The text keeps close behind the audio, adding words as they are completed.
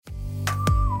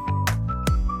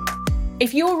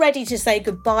If you're ready to say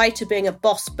goodbye to being a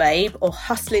boss babe or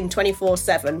hustling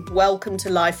 24/7, welcome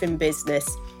to Life in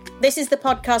Business. This is the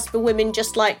podcast for women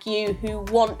just like you who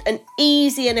want an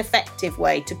easy and effective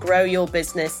way to grow your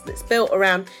business that's built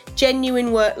around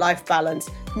genuine work-life balance,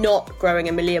 not growing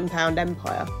a £1 million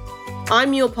empire.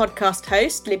 I'm your podcast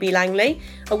host, Libby Langley,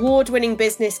 award-winning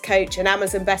business coach and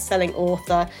Amazon best-selling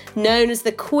author, known as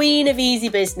the Queen of Easy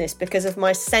Business because of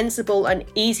my sensible and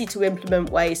easy-to-implement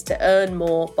ways to earn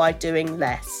more by doing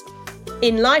less.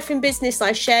 In Life in Business,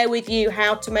 I share with you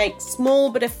how to make small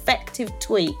but effective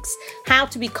tweaks, how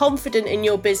to be confident in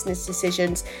your business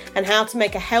decisions, and how to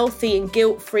make a healthy and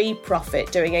guilt-free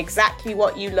profit doing exactly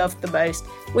what you love the most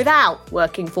without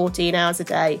working 14 hours a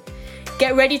day.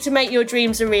 Get ready to make your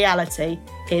dreams a reality.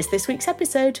 Here's this week's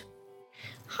episode.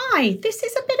 Hi, this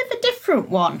is a bit of a different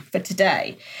one for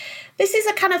today. This is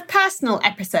a kind of personal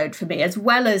episode for me, as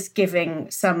well as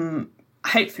giving some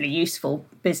hopefully useful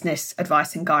business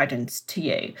advice and guidance to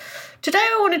you. Today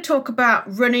I want to talk about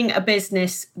running a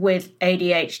business with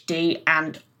ADHD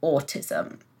and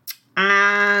autism.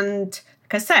 And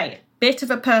like I say, a bit of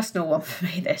a personal one for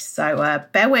me this, so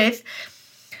bear with.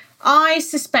 I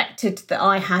suspected that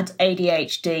I had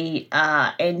ADHD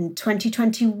in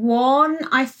 2021,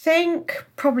 I think,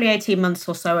 probably 18 months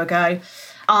or so ago.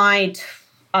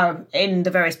 In the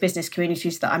various business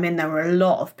communities that I'm in, there were a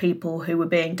lot of people who were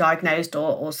being diagnosed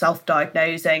or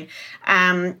self-diagnosing.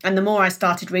 And the more I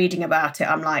started reading about it,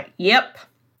 I'm like, yep.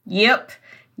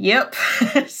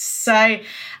 So,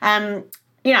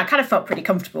 I kind of felt pretty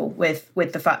comfortable with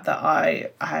the fact that I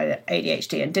had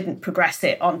ADHD and didn't progress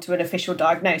it onto an official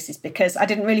diagnosis because I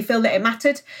didn't really feel that it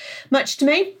mattered much to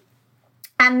me.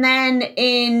 And then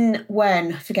March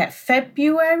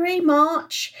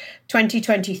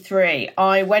 2023,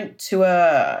 I went to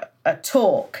a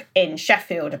talk in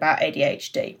Sheffield about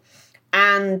ADHD.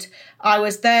 And I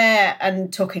was there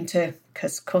and talking to,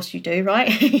 because of course you do,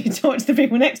 right? You talk to the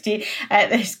people next to you at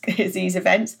these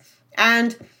events.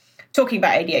 And talking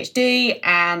about ADHD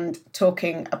and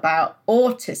talking about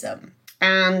autism.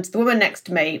 And the woman next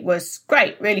to me was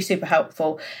great, really super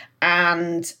helpful,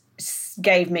 and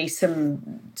gave me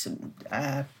some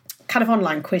kind of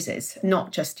online quizzes,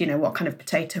 not just, what kind of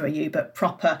potato are you, but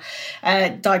proper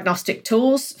diagnostic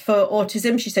tools for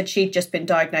autism. She said she'd just been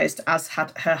diagnosed, as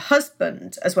had her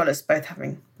husband, as well as both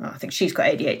having, I think she's got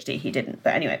ADHD, he didn't.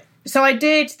 But anyway, so I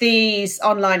did these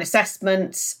online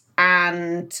assessments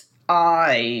and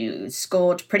I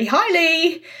scored pretty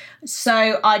highly.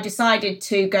 So I decided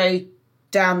to go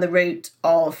down the route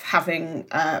of having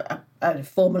a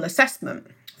formal assessment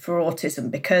for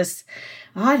autism because,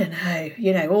 I don't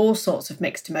know, all sorts of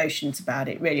mixed emotions about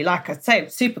it, really. Like I say,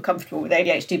 super comfortable with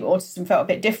ADHD, but autism felt a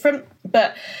bit different,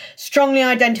 but strongly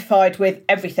identified with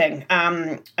everything.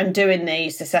 And doing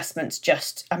these assessments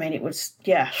it was,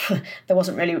 there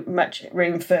wasn't really much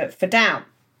room for doubt.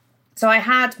 So I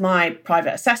had my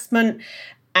private assessment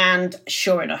and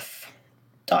sure enough,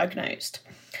 diagnosed.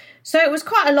 So it was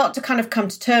quite a lot to kind of come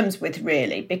to terms with,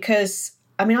 really, because,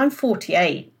 I'm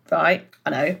 48, right? I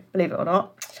know, believe it or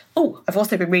not. Oh, I've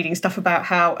also been reading stuff about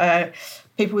how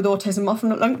people with autism often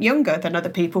look younger than other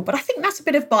people, but I think that's a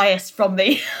bit of bias from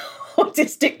the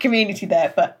autistic community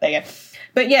there, but there you go.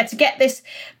 But yeah, to get this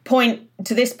point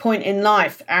in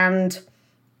life and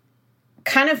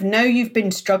kind of know you've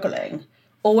been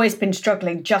always been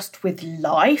struggling just with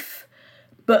life,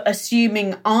 but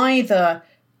assuming either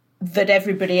that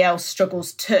everybody else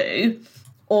struggles too,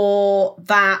 or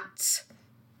that's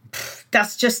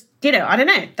just, I don't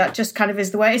know, that just kind of is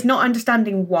the way. It's not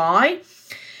understanding why.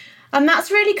 And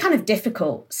that's really kind of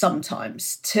difficult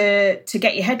sometimes to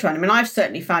get your head around. I've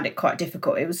certainly found it quite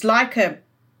difficult. It was like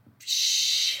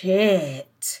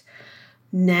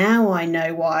now I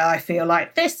know why I feel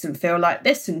like this and do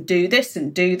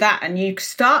that. And you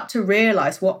start to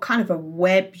realise what kind of a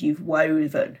web you've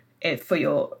woven for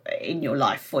your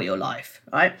life,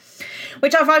 right?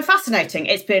 Which I find fascinating.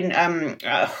 It's been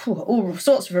all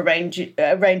sorts of a range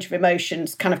of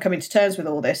emotions kind of coming to terms with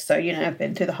all this. So, I've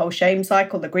been through the whole shame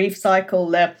cycle, the grief cycle,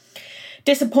 the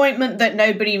disappointment that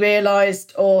nobody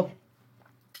realised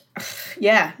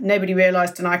nobody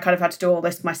realised, and I kind of had to do all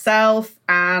this myself,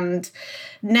 and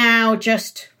now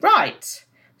just right.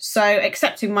 So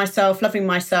accepting myself, loving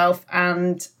myself,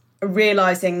 and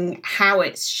realising how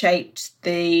it's shaped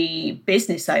the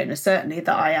business owner, certainly,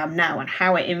 that I am now, and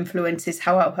how it influences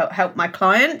how I help my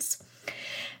clients.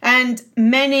 And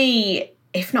many,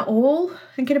 if not all,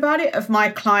 thinking about it, of my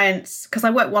clients, because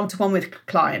I work one-to-one with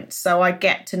clients, so I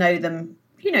get to know them,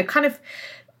 kind of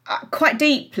quite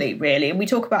deeply, really. And we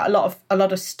talk about a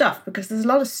lot of stuff, because there's a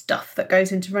lot of stuff that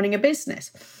goes into running a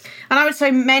business. And I would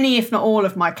say many, if not all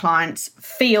of my clients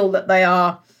feel that they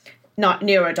are not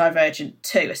neurodivergent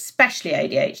too, especially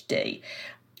ADHD.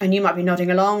 And you might be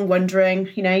nodding along, wondering,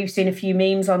 you've seen a few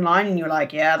memes online and you're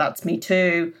like, yeah, that's me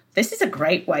too. This is a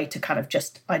great way to kind of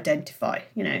just identify,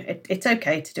 it's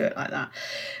okay to do it like that.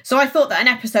 So I thought that an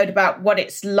episode about what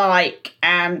it's like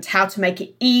and how to make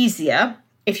it easier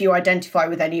if you identify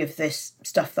with any of this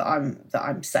stuff that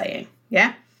I'm saying.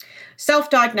 Yeah.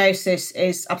 Self-diagnosis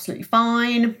is absolutely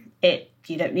fine.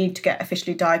 You don't need to get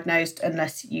officially diagnosed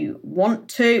unless you want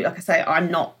to. Like I say,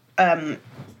 I'm not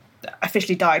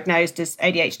officially diagnosed as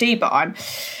ADHD, but I'm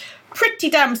pretty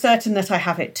damn certain that I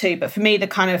have it too. But for me, the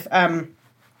kind of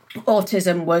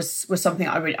autism was something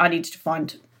I needed to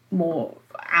find more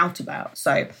out about.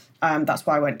 So that's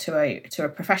why I went to a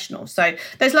professional. So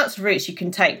there's lots of routes you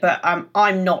can take, but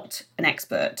I'm not an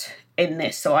expert in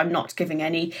this, so I'm not giving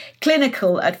any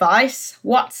clinical advice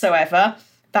whatsoever.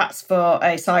 That's for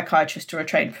a psychiatrist or a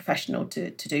trained professional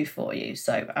to do for you.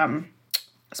 So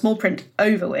small print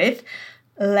over with.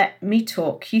 Let me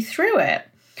talk you through it.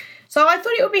 So I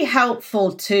thought it would be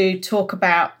helpful to talk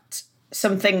about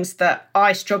some things that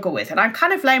I struggle with. And I'm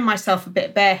kind of laying myself a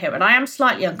bit bare here, and I am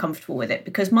slightly uncomfortable with it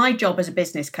because my job as a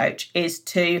business coach is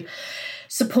to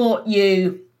support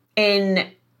you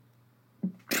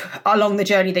along the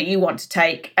journey that you want to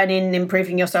take and in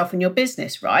improving yourself and your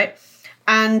business, right?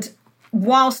 And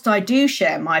whilst I do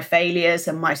share my failures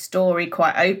and my story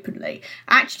quite openly,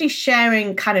 actually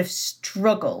sharing kind of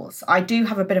struggles, I do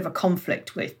have a bit of a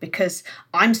conflict with, because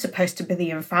I'm supposed to be the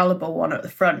infallible one at the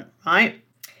front, right?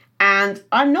 And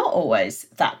I'm not always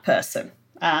that person.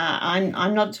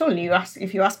 I'm not at all.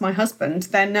 If you ask my husband,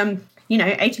 then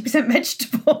 80%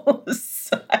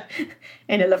 vegetables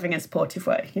in a loving and supportive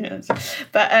way,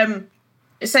 But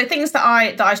so things that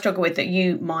I struggle with that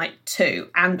you might too,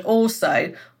 and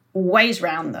also ways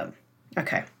around them.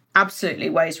 Okay, absolutely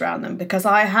ways around them, because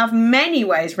I have many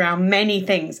ways around many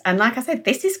things. And like I said,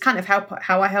 this is kind of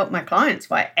how I help my clients,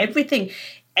 right? Everything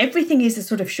is a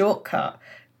sort of shortcut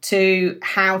to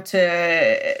how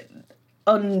to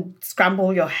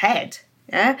unscramble your head.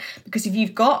 Yeah, because if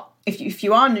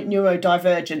you are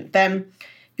neurodivergent, then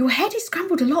your head is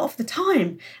scrambled a lot of the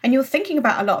time, and you're thinking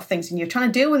about a lot of things, and you're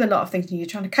trying to deal with a lot of things, and you're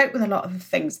trying to cope with a lot of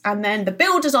things. And then the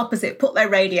builders opposite put their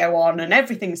radio on and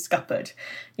everything's scuppered.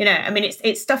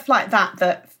 It's stuff like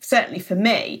that certainly for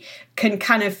me can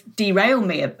kind of derail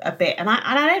me a bit. And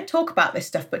I don't talk about this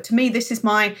stuff, but to me, this is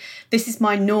my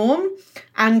norm.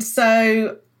 And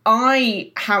so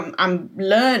I'm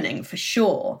learning for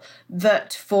sure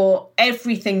that for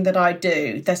everything that I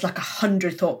do, there's like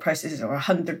 100 thought processes or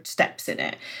 100 steps in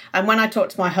it. And when I talk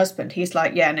to my husband, he's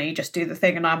like, yeah, no, you just do the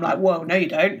thing. And I'm like, whoa, no, you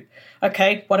don't.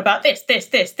 Okay, what about this?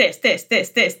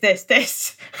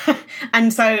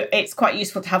 And so it's quite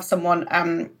useful to have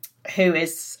someone who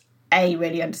is A,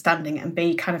 really understanding, and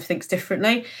B, kind of thinks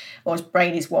differently, or his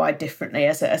brain is wired differently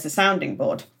as a sounding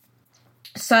board.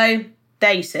 So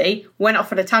there you see, went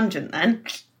off on a tangent then.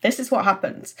 This is what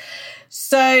happens.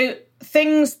 So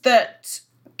things that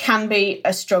can be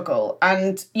a struggle.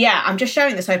 And yeah, I'm just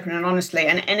sharing this open and honestly.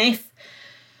 And if,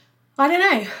 I don't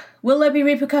know, will there be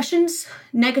repercussions?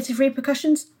 Negative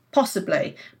repercussions?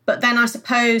 Possibly. But then I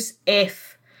suppose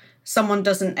if someone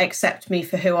doesn't accept me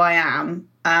for who I am,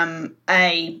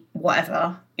 A,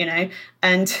 whatever,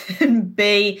 and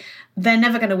B, they're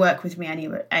never going to work with me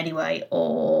anyway,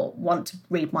 or want to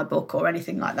read my book or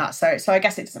anything like that. So I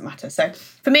guess it doesn't matter. So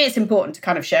for me, it's important to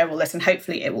kind of share all this, and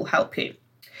hopefully it will help you.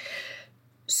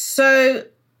 So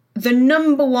the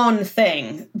number one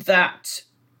thing that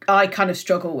I kind of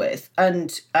struggle with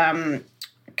and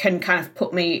can kind of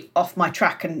put me off my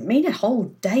track and mean a whole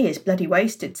day is bloody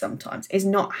wasted sometimes is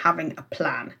not having a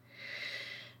plan.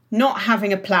 Not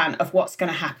having a plan of what's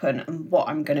going to happen and what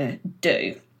I'm going to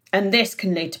do. And this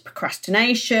can lead to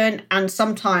procrastination and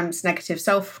sometimes negative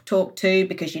self-talk too,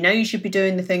 because you should be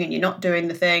doing the thing and you're not doing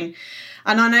the thing.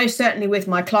 And I know certainly with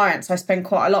my clients, I spend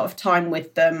quite a lot of time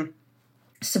with them,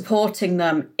 supporting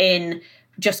them in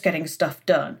just getting stuff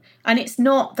done. And it's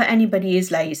not that anybody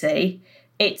is lazy.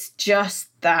 It's just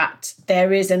that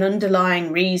there is an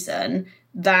underlying reason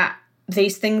that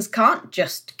these things can't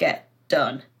just get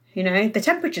done. The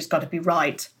temperature's got to be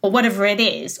right, or whatever it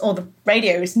is, or the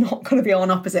radio is not going to be on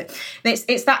opposite.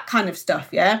 It's that kind of stuff,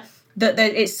 yeah? That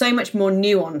it's so much more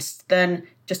nuanced than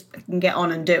just get on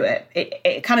and do it.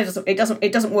 It kind of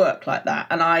doesn't work like that,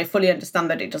 and I fully understand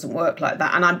that it doesn't work like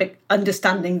that, and I'm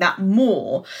understanding that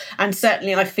more. And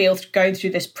certainly, I feel going through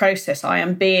this process, I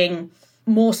am being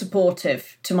more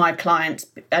supportive to my clients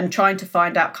and trying to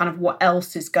find out kind of what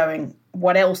else is going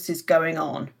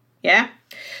on. Yeah.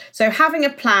 So having a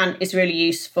plan is really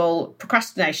useful.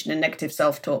 Procrastination and negative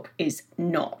self-talk is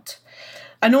not.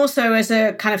 And also, as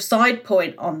a kind of side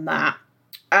point on that,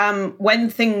 when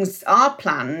things are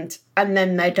planned and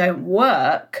then they don't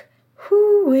work,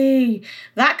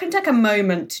 that can take a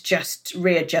moment to just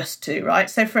readjust to, right?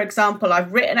 So, for example,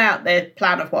 I've written out the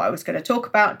plan of what I was going to talk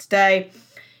about today,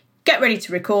 get ready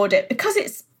to record it because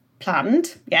it's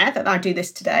planned, that I do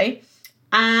this today,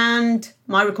 and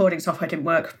my recording software didn't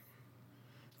work.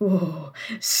 Ooh.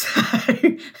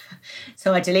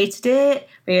 So I deleted it,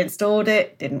 reinstalled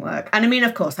it, didn't work. And I mean,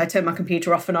 of course, I turned my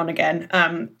computer off and on again.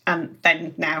 And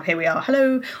then now here we are.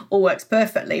 Hello, all works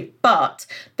perfectly. But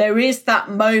there is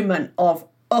that moment of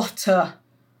utter,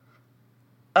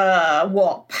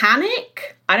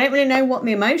 panic? I don't really know what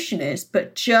the emotion is,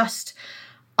 but just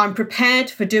I'm prepared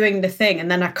for doing the thing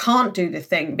and then I can't do the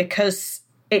thing because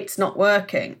it's not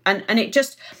working. And it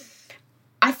just...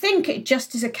 I think it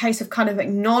just is a case of kind of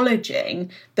acknowledging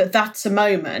that that's a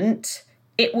moment,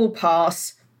 it will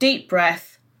pass, deep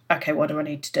breath, okay, what do I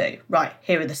need to do? Right,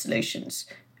 here are the solutions.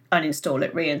 Uninstall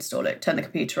it, reinstall it, turn the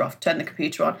computer off, turn the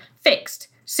computer on. Fixed,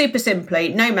 super simply,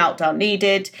 no meltdown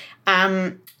needed.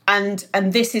 And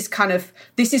this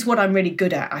is what I'm really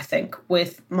good at, I think,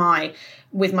 with my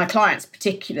clients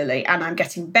particularly, and I'm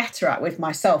getting better at with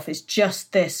myself, is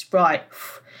just this, right,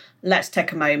 let's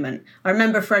take a moment. I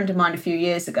remember a friend of mine a few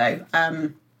years ago,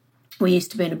 we used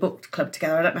to be in a book club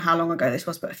together. I don't know how long ago this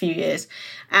was, but a few years.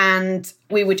 And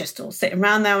we were just all sitting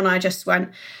around there and I just went,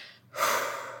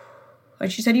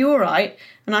 and she said, "You all right?"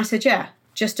 And I said, "Yeah,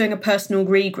 just doing a personal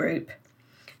regroup,"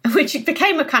 which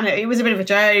became it was a bit of a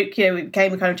joke, it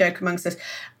became a kind of joke amongst us.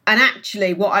 And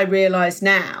actually what I realise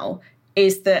now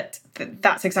is that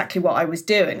that's exactly what I was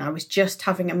doing. I was just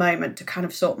having a moment to kind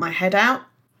of sort my head out.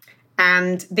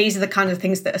 And these are the kind of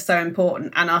things that are so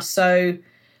important and are so,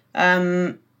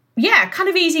 kind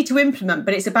of easy to implement.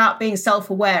 But it's about being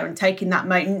self-aware and taking that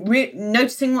moment,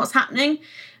 noticing what's happening,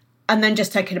 and then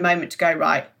just taking a moment to go,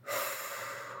 right,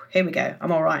 here we go,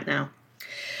 I'm all right now.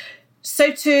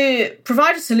 So to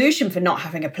provide a solution for not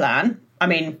having a plan, I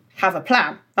mean, have a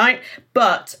plan, right?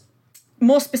 But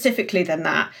more specifically than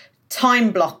that,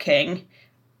 time blocking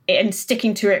and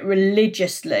sticking to it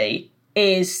religiously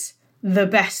is the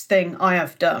best thing I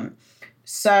have done.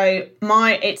 So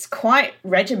it's quite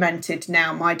regimented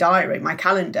now, my diary, my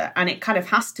calendar, and it kind of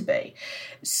has to be.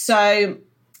 So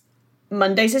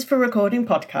Mondays is for recording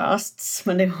podcasts,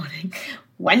 Monday morning.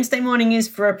 Wednesday morning is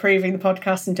for approving the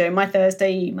podcast and doing my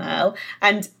Thursday email.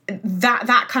 And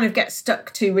that kind of gets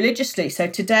stuck to religiously. So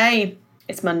today,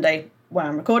 it's Monday when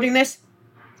I'm recording this.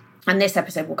 And this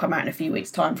episode will come out in a few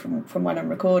weeks' time from when I'm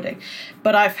recording.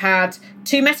 But I've had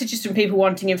 2 messages from people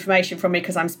wanting information from me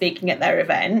because I'm speaking at their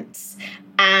events,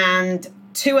 and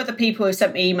 2 other people who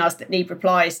sent me emails that need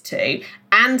replies to,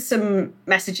 and some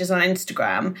messages on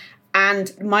Instagram.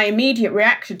 And my immediate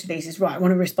reaction to these is, right, I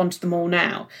want to respond to them all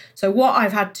now. So what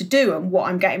I've had to do and what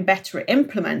I'm getting better at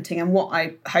implementing, and what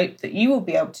I hope that you will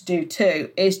be able to do too,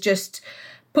 is just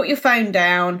put your phone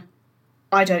down.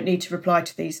 I don't need to reply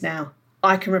to these now.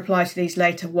 I can reply to these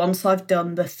later once I've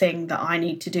done the thing that I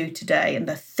need to do today. And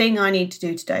the thing I need to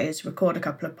do today is record a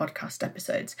couple of podcast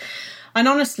episodes. And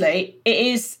honestly,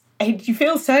 you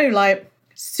feel so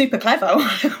super clever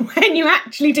when you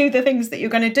actually do the things that you're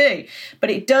going to do.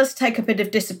 But it does take a bit of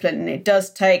discipline, and it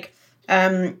does take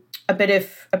a bit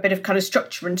of kind of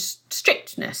structure and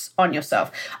strictness on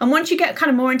yourself. And once you get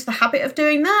kind of more into the habit of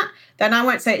doing that, then I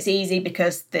won't say it's easy,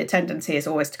 because the tendency is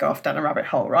always to go off down a rabbit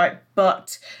hole, right?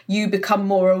 But you become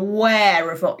more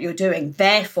aware of what you're doing.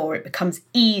 Therefore, it becomes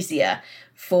easier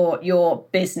for your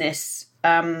business,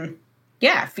 for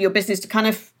your business to kind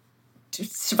of to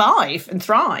survive and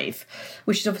thrive,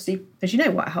 which is obviously, as you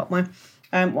know, what I help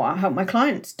my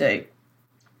clients do.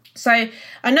 So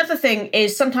another thing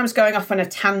is sometimes going off on a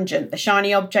tangent, the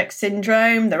shiny object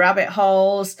syndrome, the rabbit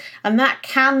holes, and that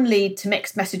can lead to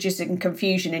mixed messages and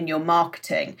confusion in your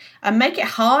marketing and make it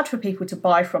hard for people to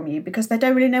buy from you, because they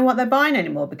don't really know what they're buying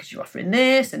anymore, because you're offering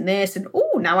this and this and,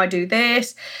 oh, now I do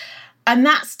this. And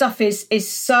that stuff is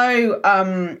so,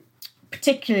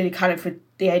 particularly kind of with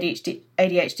the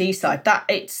ADHD side, that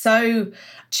it's so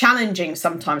challenging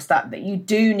sometimes that you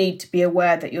do need to be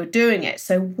aware that you're doing it.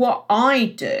 So what I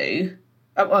do,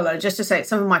 just to say,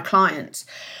 some of my clients,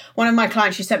 one of my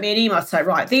clients, she sent me an email to say,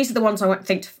 right, these are the ones I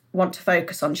want to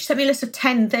focus on. She sent me a list of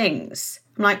 10 things.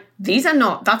 I'm like,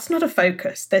 that's not a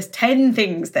focus. There's 10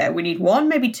 things there. We need 1,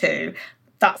 maybe 2.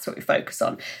 That's what we focus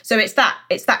on. So it's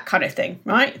that kind of thing,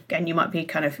 right? Again, you might be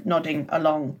kind of nodding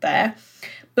along there.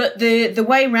 But the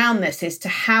way around this is to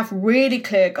have really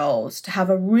clear goals, to have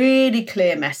a really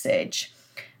clear message,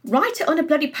 write it on a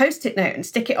bloody Post-it note and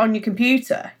stick it on your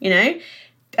computer,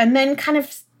 and then kind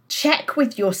of check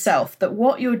with yourself that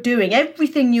what you're doing,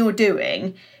 everything you're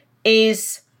doing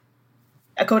is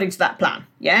according to that plan,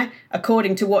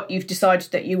 according to what you've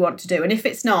decided that you want to do. And if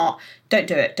it's not, don't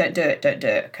do it,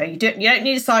 okay? You don't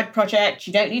need a side project,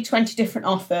 you don't need 20 different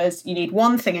offers, you need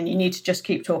one thing, and you need to just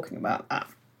keep talking about that.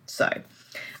 So,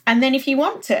 and then if you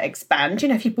want to expand,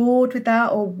 if you're bored with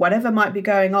that or whatever might be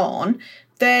going on,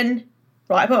 then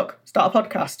write a book, start a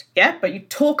podcast, but you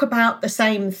talk about the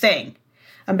same thing.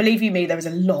 And believe you me, there is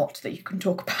a lot that you can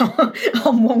talk about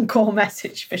on one core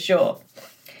message for sure.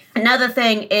 Another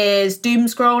thing is doom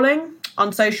scrolling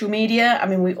on social media. I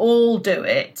mean, we all do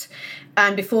it.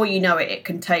 And before you know it, it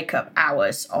can take up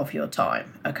hours of your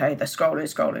time. Okay, the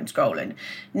scrolling.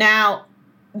 Now,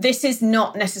 this is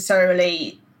not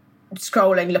necessarily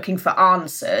scrolling looking for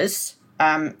answers.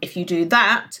 If you do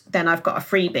that, then I've got a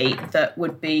freebie that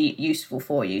would be useful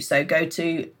for you. So go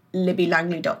to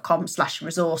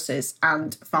libbylangley.com/resources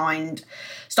and find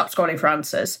Stop Scrolling for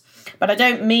Answers. But I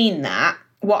don't mean that.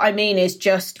 What I mean is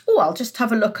I'll just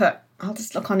look on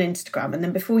Instagram, and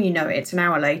then before you know it, it's an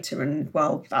hour later, and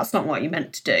well, that's not what you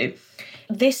meant to do.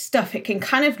 This stuff, it can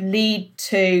kind of lead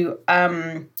to,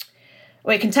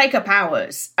 it can take up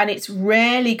hours, and it's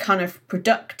rarely kind of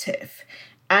productive,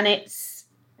 and it's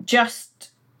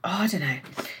just, I don't know,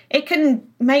 it can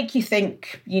make you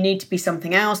think you need to be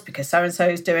something else because so-and-so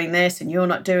is doing this and you're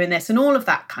not doing this, and all of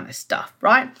that kind of stuff,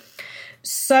 right?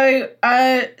 So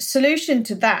a solution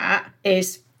to that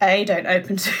is, don't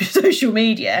open social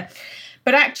media.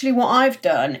 But actually what I've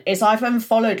done is I've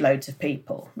unfollowed loads of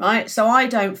people, right? So I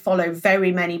don't follow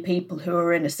very many people who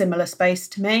are in a similar space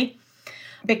to me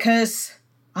because,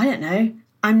 I don't know,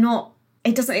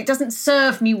 it doesn't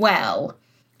serve me well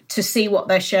to see what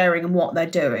they're sharing and what they're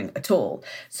doing at all.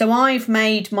 So I've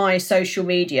made my social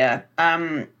media,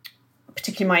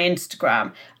 particularly my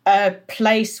Instagram, a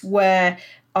place where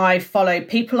I follow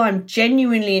people I'm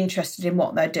genuinely interested in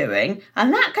what they're doing.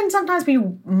 And that can sometimes be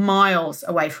miles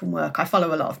away from work. I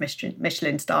follow a lot of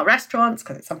Michelin star restaurants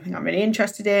because it's something I'm really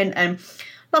interested in, and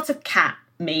lots of cat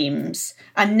memes,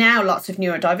 and now lots of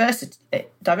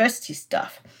neurodiversity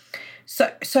stuff.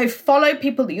 So follow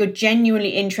people that you're genuinely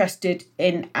interested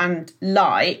in and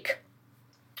like.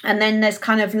 And then there's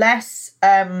kind of less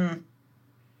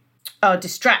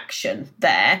distraction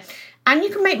there. And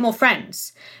you can make more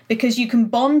friends because you can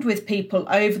bond with people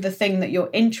over the thing that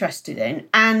you're interested in,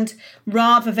 and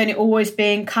rather than it always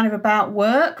being kind of about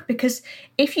work, because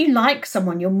if you like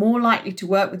someone, you're more likely to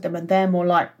work with them and they're more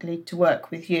likely to work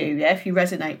with you, if you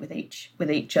resonate with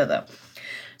each other.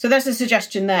 So there's a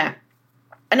suggestion there.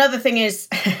 Another thing is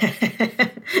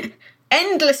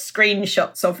endless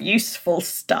screenshots of useful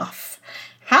stuff.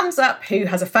 Hands up who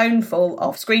has a phone full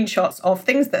of screenshots of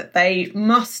things that they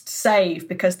must save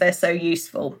because they're so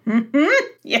useful.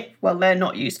 Yeah, well, they're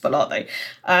not useful, are they?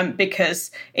 Because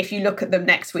if you look at them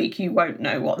next week, you won't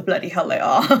know what the bloody hell they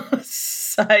are.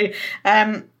 So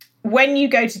when you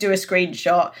go to do a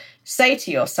screenshot, say to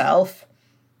yourself,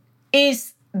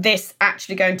 is this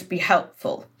actually going to be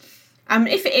helpful?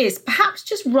 If it is, perhaps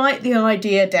just write the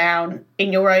idea down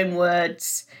in your own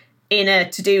words in a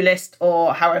to-do list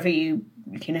or however you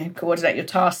coordinate your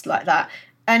tasks like that.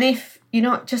 And if you're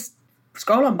not, just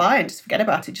scroll on by and just forget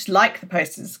about it. Just like the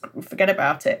post and forget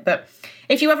about it. But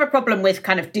if you have a problem with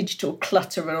kind of digital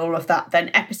clutter and all of that,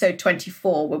 then episode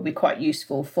 24 will be quite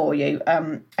useful for you.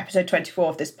 Episode 24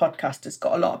 of this podcast has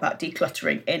got a lot about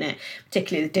decluttering in it,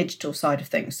 particularly the digital side of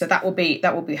things. So that will be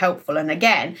helpful. And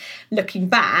again, looking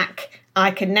back,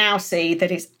 I can now see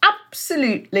that it's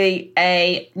absolutely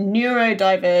a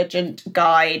neurodivergent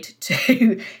guide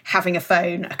to having a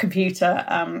phone, a computer,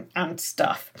 and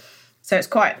stuff. So it's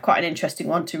quite an interesting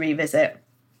one to revisit.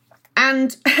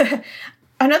 And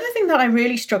another thing that I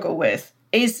really struggle with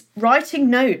is writing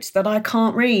notes that I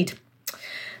can't read.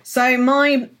 So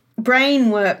my brain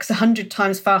works 100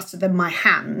 times faster than my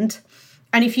hand.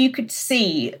 And if you could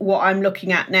see what I'm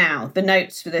looking at now, the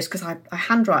notes for this, because I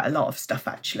handwrite a lot of stuff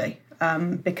actually.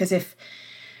 Because if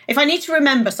I need to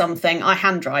remember something, I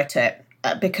handwrite it.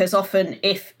 Because often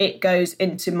if it goes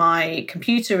into my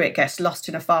computer, it gets lost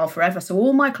in a file forever. So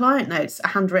all my client notes are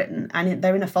handwritten and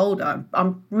they're in a folder.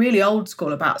 I'm really old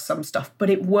school about some stuff, but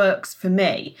it works for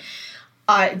me.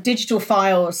 Digital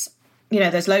files,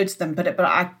 there's loads of them,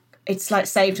 but it's like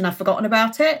saved and I've forgotten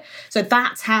about it. So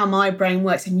that's how my brain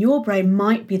works, and your brain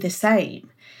might be the same.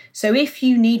 So if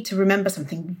you need to remember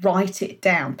something, write it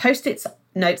down. Post-it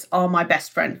notes are my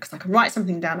best friend because I can write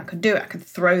something down, I can do it, I can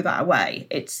throw that away.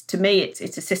 To me, it's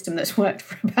a system that's worked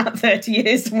for about 30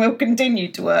 years and will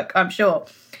continue to work, I'm sure.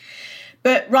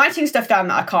 But writing stuff down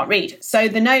that I can't read. So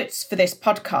the notes for this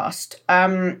podcast,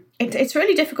 it's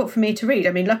really difficult for me to read.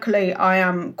 I mean, luckily I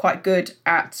am quite good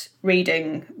at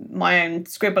reading my own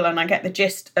scribble and I get the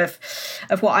gist of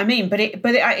what I mean. But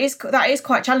that is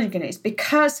quite challenging. It's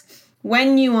because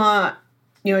when you are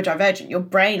neurodivergent, your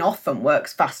brain often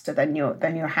works faster than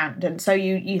your hand, and so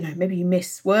you know, maybe you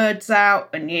miss words out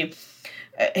and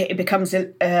it becomes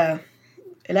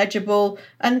illegible,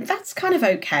 and that's kind of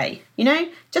okay. You know,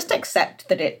 just accept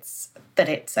that it's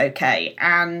okay,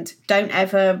 and don't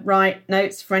ever write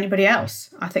notes for anybody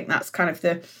else. I think that's kind of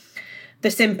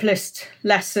the simplest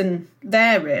lesson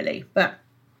there, really. But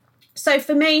so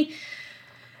for me,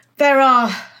 there are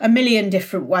a million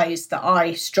different ways that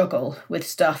I struggle with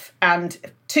stuff, and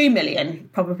 2 million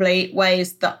probably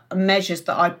measures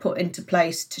that I put into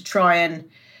place to try and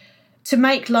to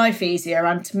make life easier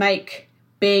and to make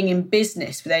being in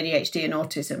business with ADHD and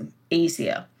autism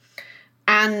easier.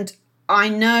 And I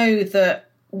know that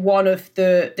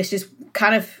this is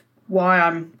kind of why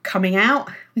I'm coming out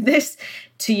with this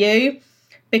to you,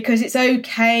 because it's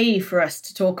okay for us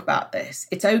to talk about this.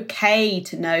 It's okay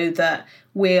to know that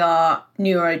we are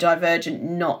neurodivergent,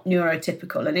 not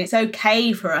neurotypical. And it's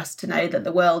okay for us to know that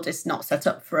the world is not set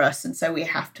up for us. And so we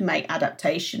have to make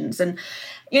adaptations. And,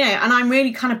 you know, and I'm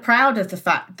really kind of proud of the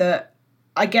fact that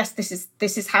I guess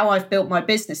this is how I've built my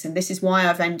business. And this is why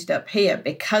I've ended up here,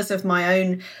 because of my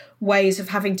own ways of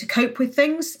having to cope with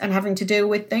things and having to deal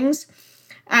with things.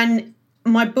 And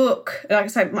my book, like I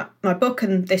say, my book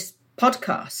and this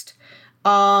podcast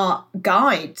are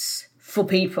guides for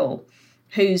people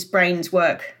whose brains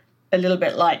work a little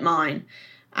bit like mine.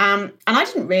 And I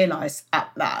didn't realise at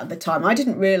the time. I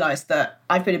didn't realise that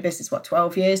I've been in business,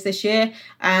 12 years this year.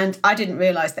 And I didn't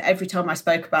realise that every time I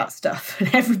spoke about stuff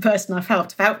and every person I've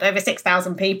helped over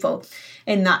 6,000 people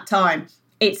in that time,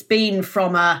 it's been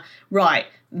from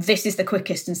this is the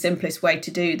quickest and simplest way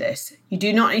to do this. You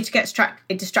do not need to get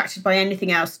distracted by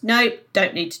anything else. No,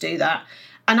 don't need to do that.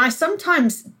 And I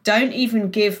sometimes don't even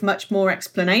give much more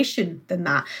explanation than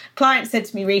that. A client said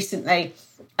to me recently,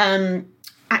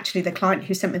 actually the client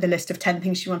who sent me the list of 10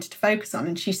 things she wanted to focus on,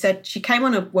 and she said she came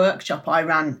on a workshop I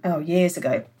ran years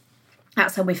ago.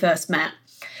 That's how we first met.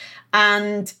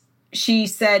 And she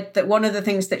said that one of the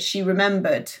things that she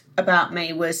remembered about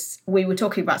me was we were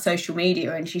talking about social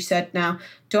media, and she said, now,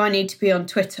 do I need to be on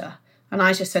Twitter? And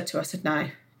I just said to her, I said, no,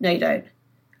 you don't.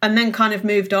 And then kind of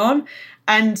moved on.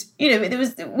 And, you know,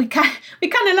 we kind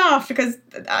of laughed because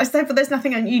I said, well, there's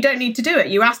nothing, you don't need to do it.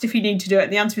 You asked if you need to do it,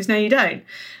 and the answer is no, you don't.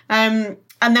 And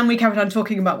then we carried on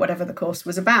talking about whatever the course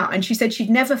was about. And she said she'd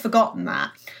never forgotten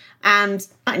that. And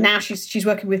now she's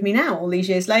working with me now, all these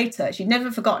years later. She'd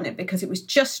never forgotten it because it was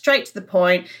just straight to the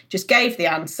point, just gave the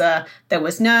answer. There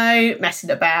was no messing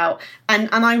about. And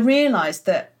I realised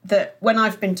that when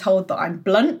I've been told that I'm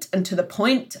blunt and to the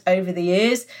point over the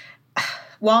years,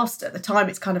 whilst at the time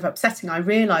it's kind of upsetting, I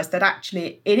realised that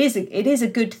actually it is a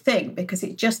good thing, because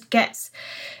it just gets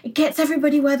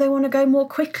everybody where they want to go more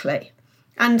quickly.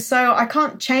 And so I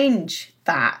can't change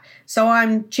that. So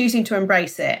I'm choosing to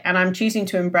embrace it, and I'm choosing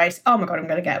to embrace, oh my God, I'm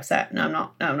going to get upset.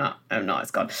 No, I'm not,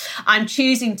 it's gone. I'm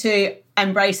choosing to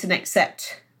embrace and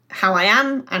accept how I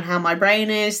am and how my brain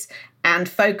is, and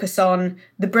focus on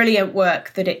the brilliant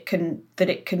work that it can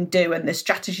do, and the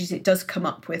strategies it does come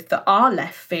up with that are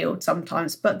left field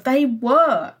sometimes, but they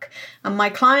work. And my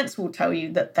clients will tell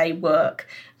you that they work.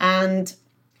 And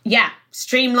yeah,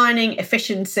 streamlining,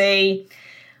 efficiency,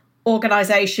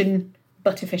 organisation,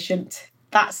 but efficient.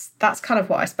 That's kind of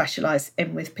what I specialise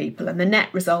in with people. And the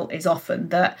net result is often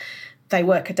that they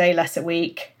work a day less a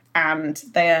week and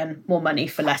they earn more money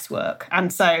for less work.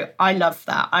 And so I love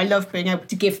that. I love being able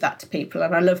to give that to people,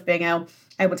 and I love being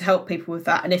able to help people with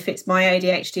that. And if it's my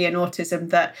ADHD and autism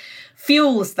that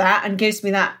fuels that and gives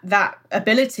me that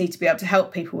ability to be able to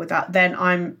help people with that, then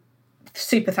I'm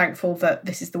super thankful that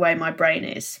this is the way my brain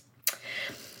is.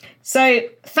 So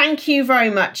thank you very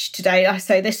much today. I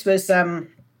say this was a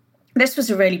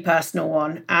really personal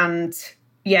one, and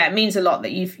yeah, it means a lot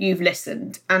that you've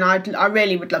listened. And I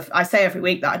really would love, I say every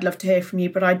week that I'd love to hear from you,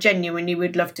 but I genuinely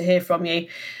would love to hear from you,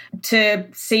 to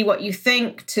see what you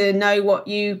think, to know what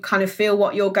you kind of feel,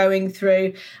 what you're going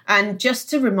through, and just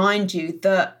to remind you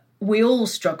that we all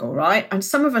struggle, right? And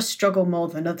some of us struggle more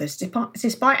than others,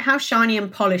 despite how shiny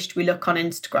and polished we look on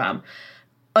Instagram.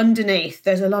 Underneath,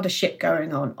 there's a lot of shit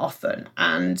going on often,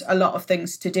 and a lot of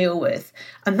things to deal with,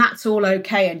 and that's all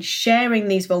okay. And sharing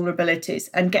these vulnerabilities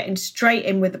and getting straight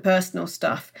in with the personal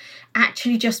stuff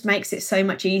actually just makes it so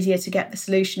much easier to get the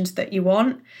solutions that you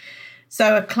want.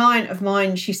 So a client of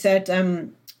mine, she said,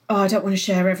 I don't want to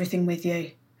share everything with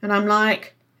you. And I'm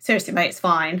like, seriously, mate, it's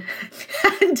fine.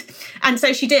 And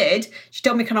so she did. She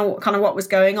told me kind of what was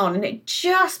going on, and it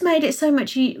just made it so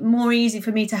much more easy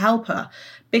for me to help her,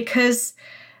 because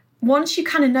once you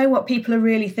kind of know what people are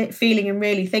really feeling and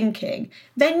really thinking,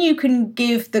 then you can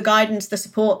give the guidance, the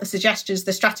support, the suggestions,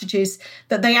 the strategies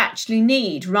that they actually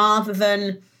need, rather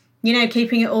than,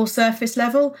 keeping it all surface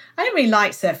level. I don't really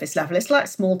like surface level. It's like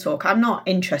small talk. I'm not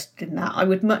interested in that. I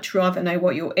would much rather know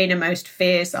what your innermost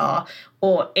fears are,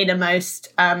 or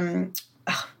innermost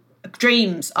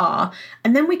dreams are,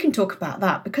 and then we can talk about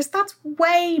that, because that's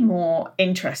way more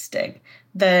interesting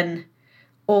than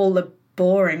all the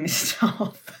boring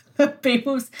stuff.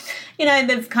 People's,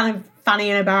 they're kind of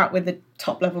fannying about with the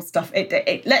top level stuff.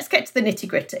 Let's get to the nitty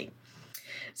gritty.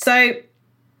 So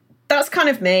that's kind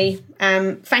of me.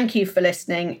 Thank you for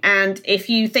listening. And if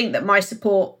you think that my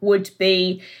support would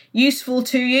be useful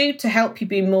to you to help you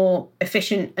be more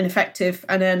efficient and effective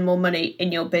and earn more money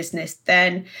in your business,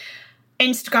 then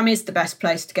Instagram is the best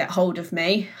place to get hold of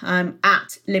me,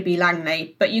 at Libby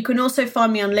Langley. But you can also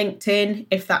find me on LinkedIn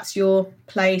if that's your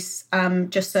place.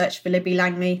 Just search for Libby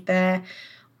Langley there,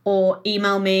 or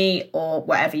email me, or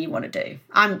whatever you want to do.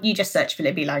 You just search for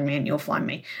Libby Langley and you'll find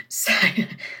me. So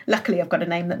luckily I've got a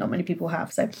name that not many people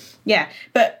have. So yeah,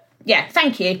 but yeah,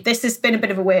 thank you. This has been a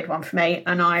bit of a weird one for me,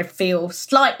 and I feel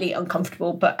slightly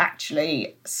uncomfortable, but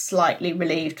actually slightly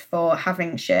relieved for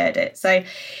having shared it. So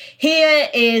here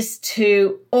is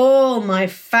to all my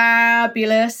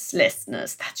fabulous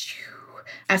listeners. That's you.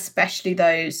 Especially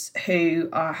those who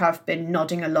have been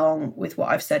nodding along with what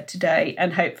I've said today,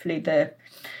 and hopefully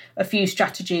a few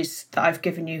strategies that I've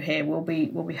given you here will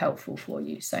be helpful for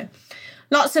you. So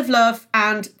lots of love,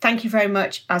 and thank you very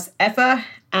much as ever,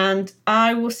 and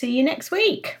I will see you next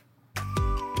week.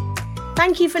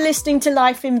 Thank you for listening to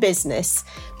Life in Business.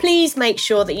 Please make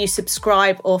sure that you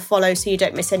subscribe or follow so you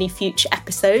don't miss any future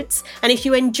episodes. And if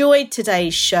you enjoyed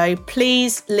today's show,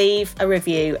 please leave a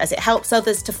review, as it helps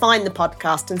others to find the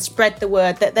podcast and spread the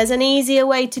word that there's an easier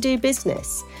way to do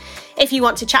business. If you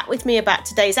want to chat with me about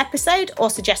today's episode or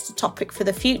suggest a topic for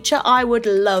the future, I would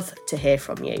love to hear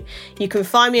from you. You can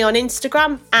find me on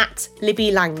Instagram at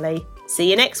Libby Langley. See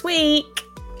you next week.